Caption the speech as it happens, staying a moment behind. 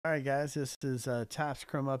All right, guys, this is Topps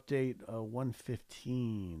Chrome Update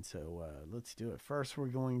 115. So let's do it. First, we're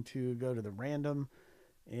going to go to the random,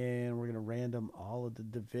 and we're going to random all of the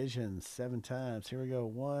divisions 7 times. Here we go.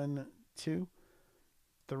 1, 2,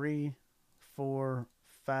 3, 4,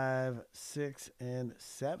 5, 6, and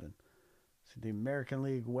 7. So the American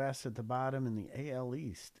League West at the bottom, and the AL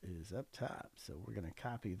East is up top. So we're going to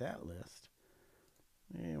copy that list.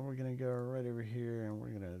 And we're going to go right over here, and we're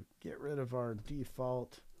going to get rid of our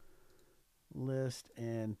default list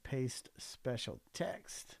and paste special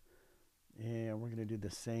text. And we're going to do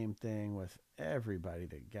the same thing with everybody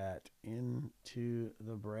that got into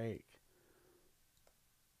the break.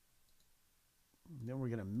 Then we're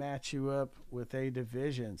going to match you up with a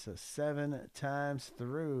division. So 7 times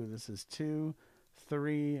through. This is 2,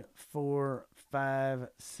 3, 4, 5,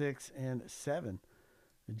 6, and 7.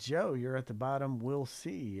 Joe, you're at the bottom. We'll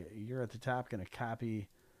see. You're at the top. Going to copy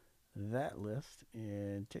that list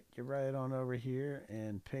and take you right on over here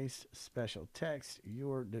and paste special text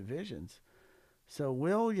your divisions. So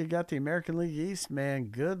Will, you got the American League East, man.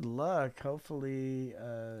 Good luck. Hopefully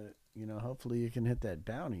hopefully you can hit that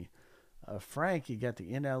bounty. Frank, you got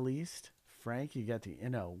the NL East. Frank, you got the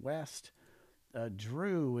NL West.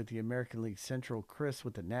 Drew with the American League Central. Chris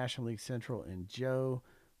with the National League Central. And Joe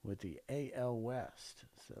with the AL West.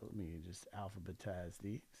 So let me just alphabetize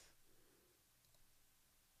these.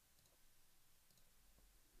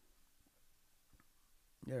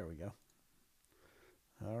 There we go.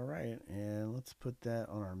 All right, and let's put that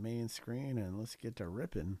on our main screen and let's get to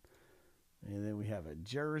ripping. And then we have a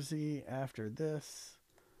jersey after this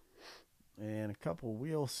and a couple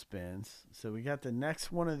wheel spins. So we got the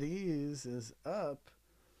next one of these is up.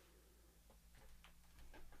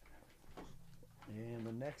 And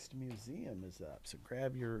the next museum is up. So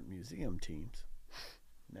grab your museum teams.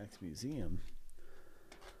 Next museum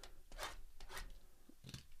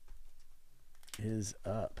is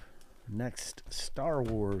up. Next, Star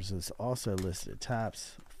Wars is also listed.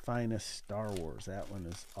 Topps Finest Star Wars. That one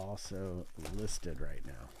is also listed right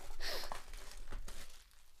now.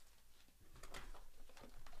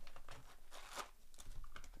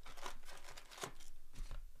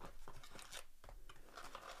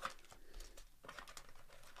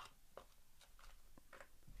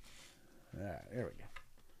 All right, there we go.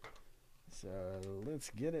 So let's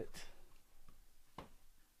get it.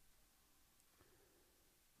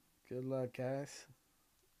 Good luck, guys.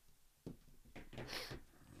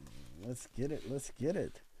 Let's get it. Let's get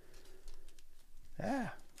it.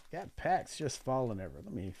 Got packs just falling over.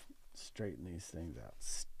 Let me straighten these things out.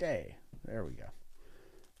 Stay. There we go.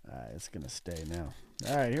 All right, it's going to stay now.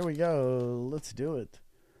 All right, here we go. Let's do it.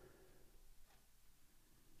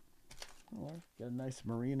 Well, got a nice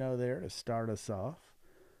merino there to start us off.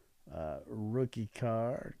 Rookie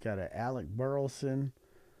card. Got an Alec Burleson.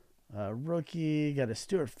 Rookie. Got a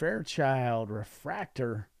Stuart Fairchild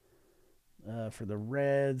refractor for the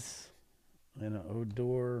Reds. And an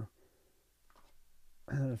Odor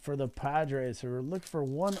for the Padres. So we're looking for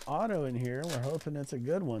one auto in here. We're hoping it's a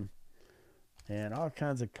good one. And all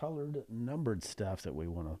kinds of colored, numbered stuff that we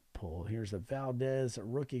want to pull. Here's a Valdez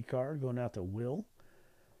rookie card going out to Will.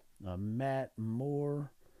 Matt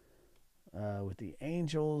Moore with the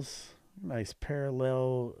Angels. Nice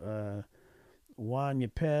parallel Juan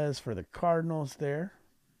Yepez for the Cardinals there.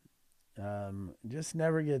 Just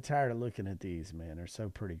never get tired of looking at these, man. They're so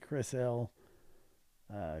pretty. Chris L.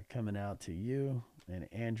 Coming out to you. And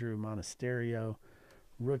Andrew Monasterio.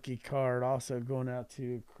 Rookie card also going out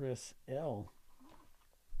to Chris L.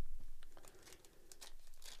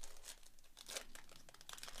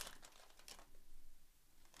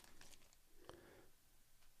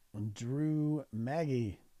 Drew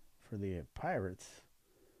Maggie for the Pirates.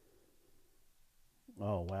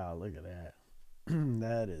 Oh, wow. Look at that.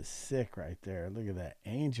 That is sick right there. Look at that.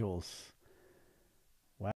 Angels.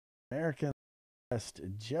 Wow. American West.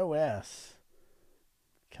 Joe S.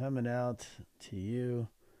 Coming out to you.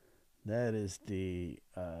 That is the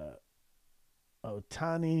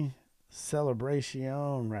OHTANI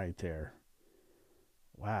celebration right there.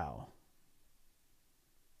 Wow.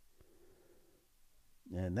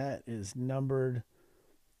 And that is numbered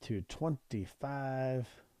to 25.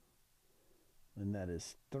 And that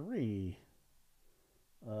is 3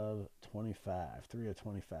 of 25. 3 of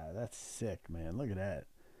 25. That's sick, man. Look at that.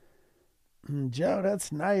 Joe,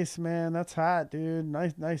 that's nice, man. That's hot, dude.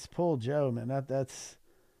 Nice pull, Joe, man. That's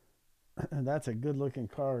that's a good looking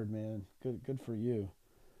card, man. Good for you.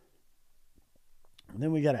 And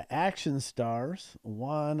then we got an Action Stars,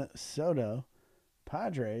 Juan Soto,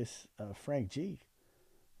 Padres, Frank G.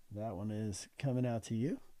 That one is coming out to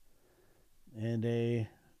you. And a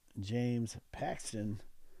James Paxton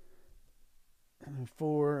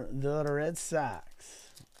for the Red Sox.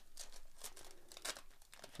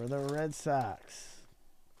 For the Red Sox.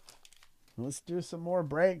 Let's do some more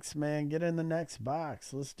breaks, man. Get in the next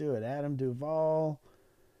box. Let's do it. Adam Duvall,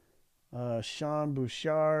 Sean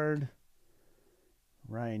Bouchard,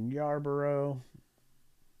 Ryan Yarborough,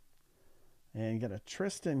 and got a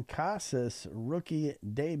Tristan Casas rookie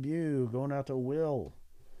debut going out to Will.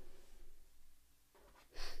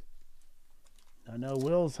 I know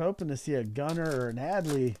Will's hoping to see a Gunner or an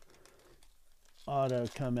Adley auto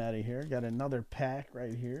come out of here. Got another pack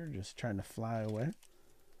right here, just trying to fly away.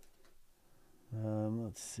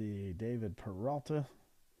 Let's see, David Peralta.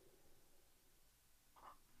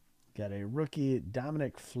 Got a rookie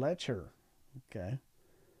Dominic Fletcher. Okay.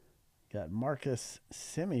 Got Marcus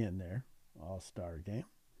Simeon there, All-Star game.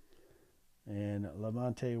 And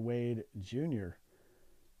Lavonte Wade Jr.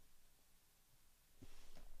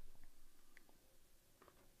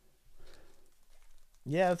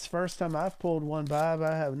 Yeah, it's the first time I've pulled one, Bob.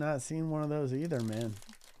 I have not seen one of those either, man.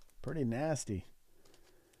 Pretty nasty.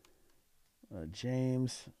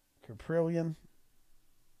 James Caprillion.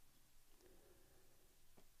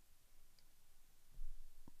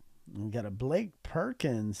 We got a Blake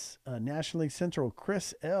Perkins, National League Central,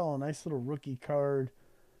 Chris L. Nice little rookie card.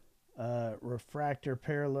 Refractor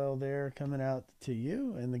parallel there coming out to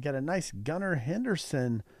you. And they got a nice Gunnar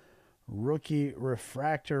Henderson rookie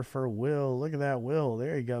refractor for Will. Look at that, Will.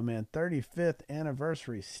 There you go, man. 35th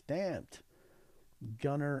anniversary stamped.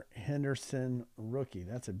 Gunnar Henderson rookie.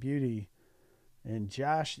 That's a beauty. And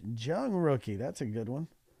Josh Jung rookie. That's a good one.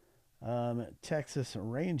 Texas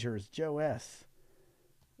Rangers, Joe S.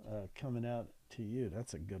 Coming out to you.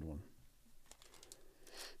 That's a good one.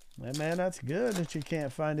 And man, that's good that you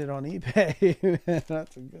can't find it on eBay.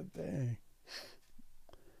 That's a good thing.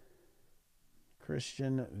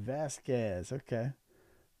 Christian Vasquez. Okay.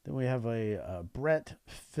 Then we have a Brett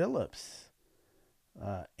Phillips.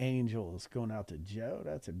 Angels going out to Joe.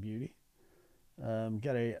 That's a beauty.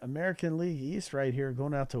 Got a American League East right here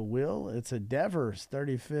going out to Will. It's a Devers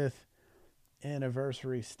 35th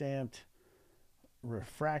anniversary stamped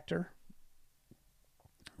refractor.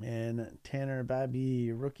 And Tanner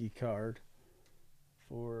Bibee rookie card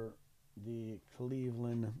for the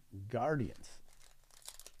Cleveland Guardians.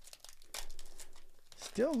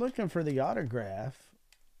 Still looking for the autograph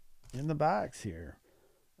in the box here.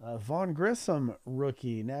 Vaughn Grissom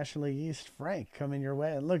rookie, National League East, Frank, coming your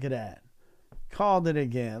way. And look at that. Called it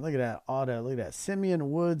again. Look at that auto. Look at that. Simeon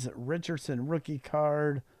Woods Richardson rookie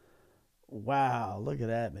card. Wow. Look at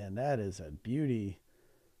that, man. That is a beauty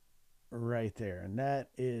right there. And that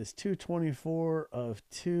is 224 of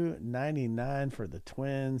 299 for the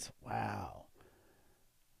Twins. Wow.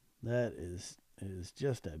 That is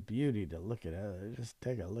just a beauty to look at. Just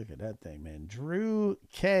take a look at that thing, man. Drew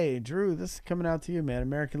K. Drew, this is coming out to you, man.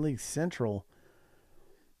 American League Central.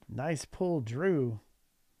 Nice pull, Drew.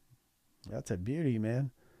 That's a beauty,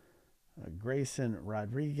 man. Grayson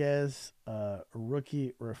Rodriguez,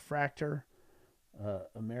 rookie refractor,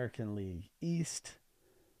 American League East.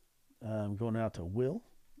 Going out to Will.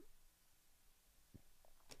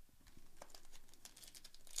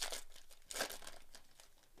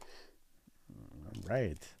 All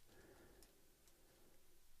right.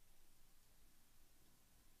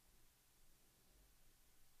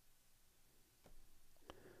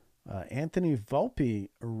 Anthony Volpe,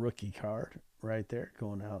 rookie card right there,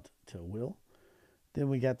 going out to Will. Then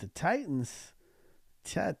we got the Titans,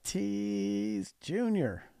 Tatis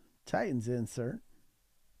Jr. Titans insert.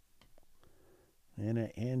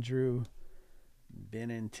 And Andrew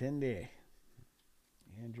Benintendi.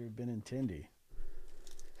 Andrew Benintendi.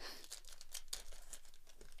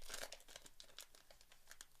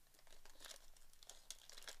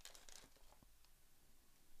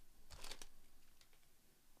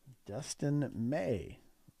 Dustin May.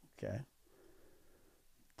 Okay.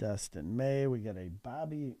 Dustin May. We got a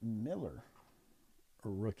Bobby Miller, a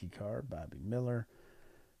rookie card. Bobby Miller.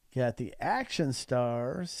 Got the Action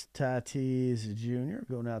Stars, Tatis Jr.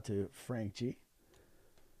 going out to Frank G.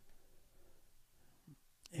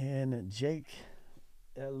 And Jake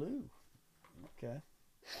Alou. Okay.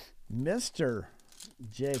 Mr.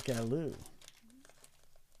 Jake Alou.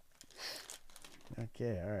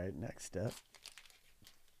 Okay, all right. Next up.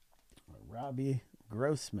 Robbie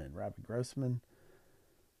Grossman.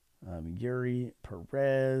 Yuri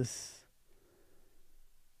Perez.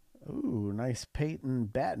 Ooh, nice Peyton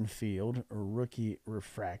Battenfield, a rookie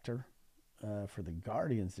refractor for the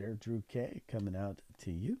Guardians there. Drew K. coming out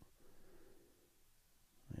to you.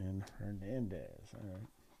 And Hernandez. All right.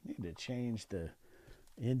 Need to change the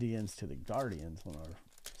Indians to the Guardians on our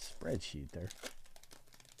spreadsheet there.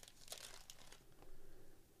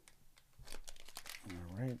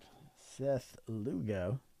 Seth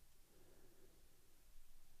Lugo.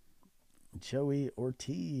 Joey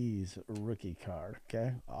Ortiz, rookie card.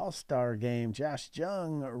 Okay. All-Star Game, Josh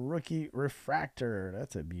Jung, rookie refractor.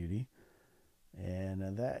 That's a beauty.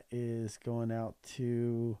 And that is going out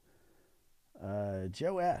to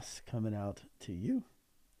Joe S. Coming out to you.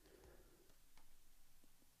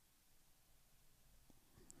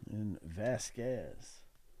 And Vasquez.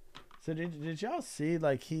 So did y'all see,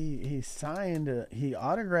 like, he signed, he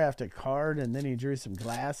autographed a card, and then he drew some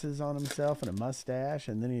glasses on himself and a mustache,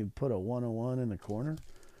 and then he put a 101 in the corner?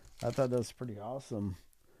 I thought that was pretty awesome.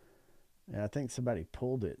 And I think somebody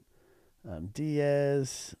pulled it.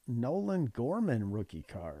 Diaz, Nolan Gorman rookie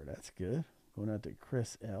card. That's good. Going out to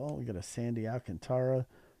Chris L. We got a Sandy Alcantara,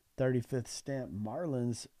 35th stamp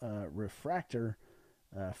Marlins refractor.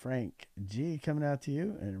 Frank G coming out to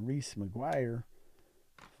you, and Reese McGuire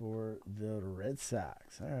for the Red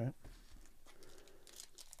Sox. All right.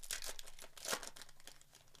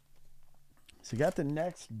 So got the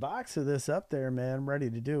next box of this up there, man. I'm ready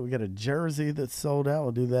to do it. We got a jersey that's sold out.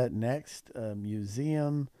 We'll do that next.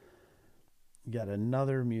 Museum. Got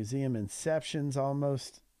another Museum Inceptions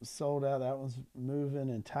almost sold out. That one's moving.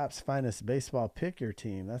 And Topps Finest Baseball Pick Your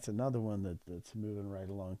Team. That's another one that's moving right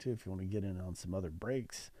along, too, if you want to get in on some other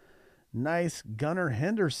breaks. Nice Gunnar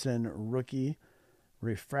Henderson rookie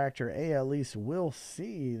refractor AL East. We'll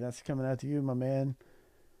see. That's coming out to you, my man,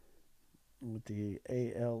 with the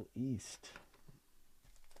AL East.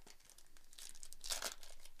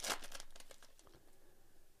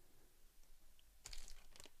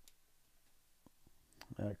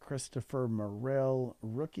 Christopher Morel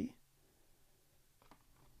rookie.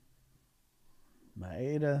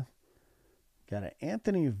 Maeda. Got an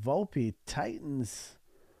Anthony Volpe Titans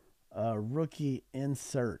rookie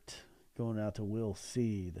insert. Going out to Will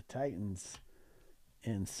C. The Titans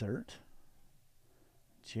insert.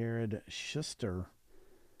 Jared Schuster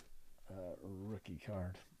rookie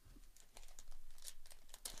card.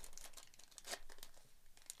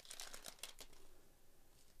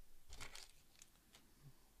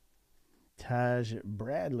 Taj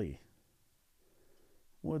Bradley.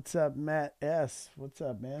 What's up, Matt S? What's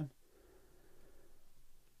up, man?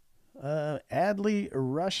 Adley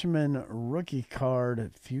Rushman rookie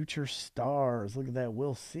card, Future Stars. Look at that.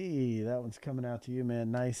 We'll see. That one's coming out to you,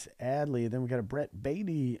 man. Nice Adley. Then we got a Brett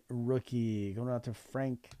Beatty rookie going out to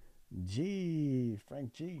Frank G.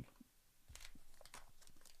 Frank G.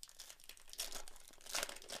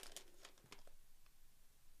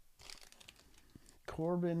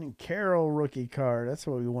 Corbin Carroll rookie card. That's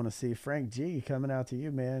what we want to see. Frank G coming out to you,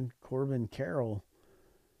 man. Corbin Carroll.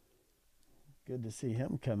 Good to see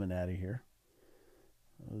him coming out of here.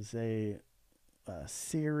 It was a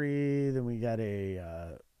series. Then we got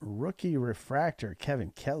a rookie refractor,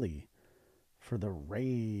 Kevin Kelly, for the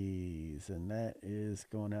Rays. And that is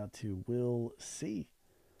going out to Will C.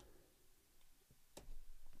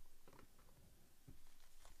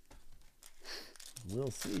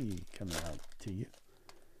 Will C coming out to you.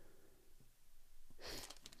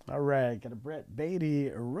 All right, got a Brett Beatty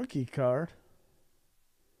rookie card.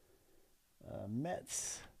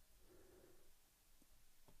 Mets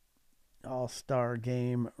All-Star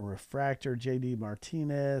Game refractor, J.D.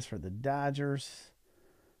 Martinez for the Dodgers.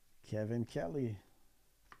 Kevin Kelly,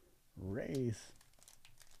 Rays.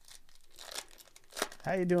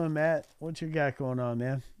 How you doing, Matt? What you got going on,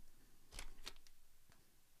 man?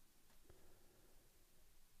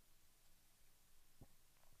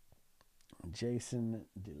 Jason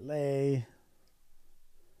DeLay.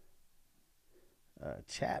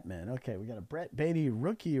 Chapman. Okay, we got a Brett Beatty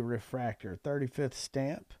rookie refractor, 35th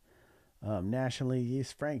stamp. National League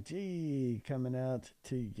East, Frank G coming out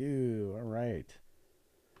to you. All right.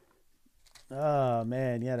 Oh,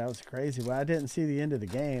 man. Yeah, that was crazy. Well, I didn't see the end of the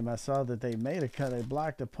game. I saw that they made a cut. They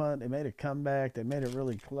blocked a punt. They made a comeback. They made it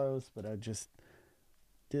really close, but I just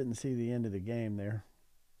didn't see the end of the game there.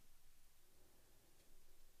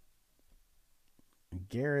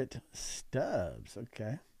 Garrett Stubbs.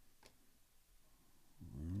 Okay.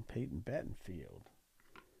 Peyton Battenfield.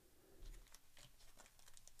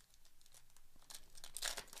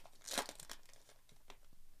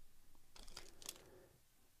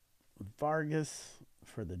 Vargas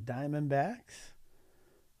for the Diamondbacks.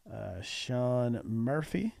 Sean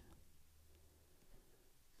Murphy.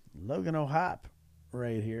 Logan O'Hop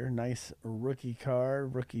right here. Nice rookie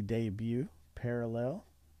card. Rookie debut. Parallel.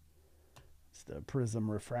 It's the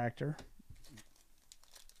Prism Refractor.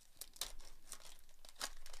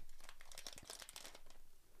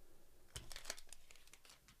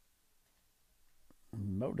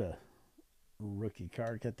 Moda Rookie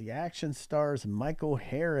card. Got the Action Stars, Michael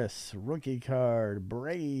Harris. Rookie card,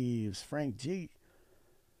 Braves, Frank G.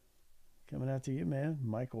 Coming out to you, man.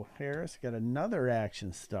 Michael Harris. Got another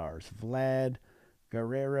Action Stars, Vlad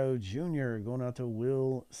Guerrero Jr. Going out to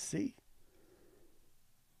Will C.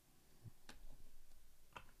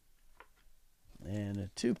 And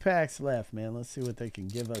 2 packs left, man. Let's see what they can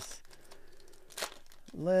give us.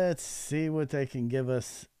 Let's see what they can give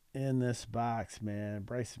us in this box, man.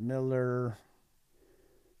 Bryce Miller.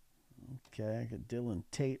 Okay, I got Dylan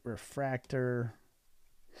Tate refractor.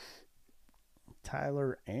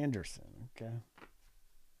 Tyler Anderson. Okay.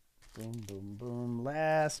 Boom, boom, boom.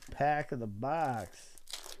 Last pack of the box.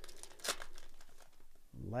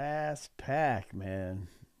 Last pack, man.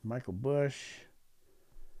 Michael Bush.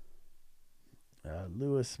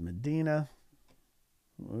 Luis Medina.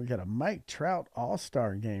 We got a Mike Trout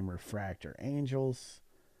All-Star Game refractor. Angels.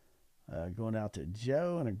 Going out to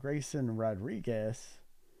Joe and a Grayson Rodriguez.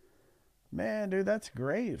 Man, dude, that's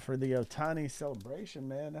great for the OHTANI celebration,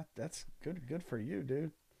 man. That's good for you,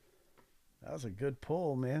 dude. That was a good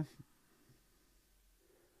pull, man.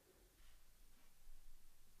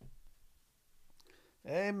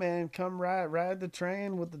 Hey, man, come ride the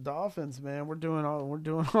train with the Dolphins, man. We're doing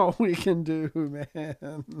all we can do,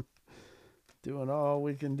 man. Doing all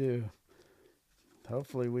we can do.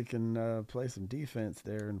 Hopefully we can play some defense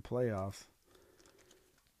there in the playoffs.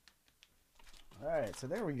 All right, so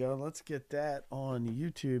there we go. Let's get that on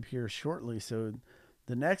YouTube here shortly. So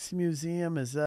the next museum is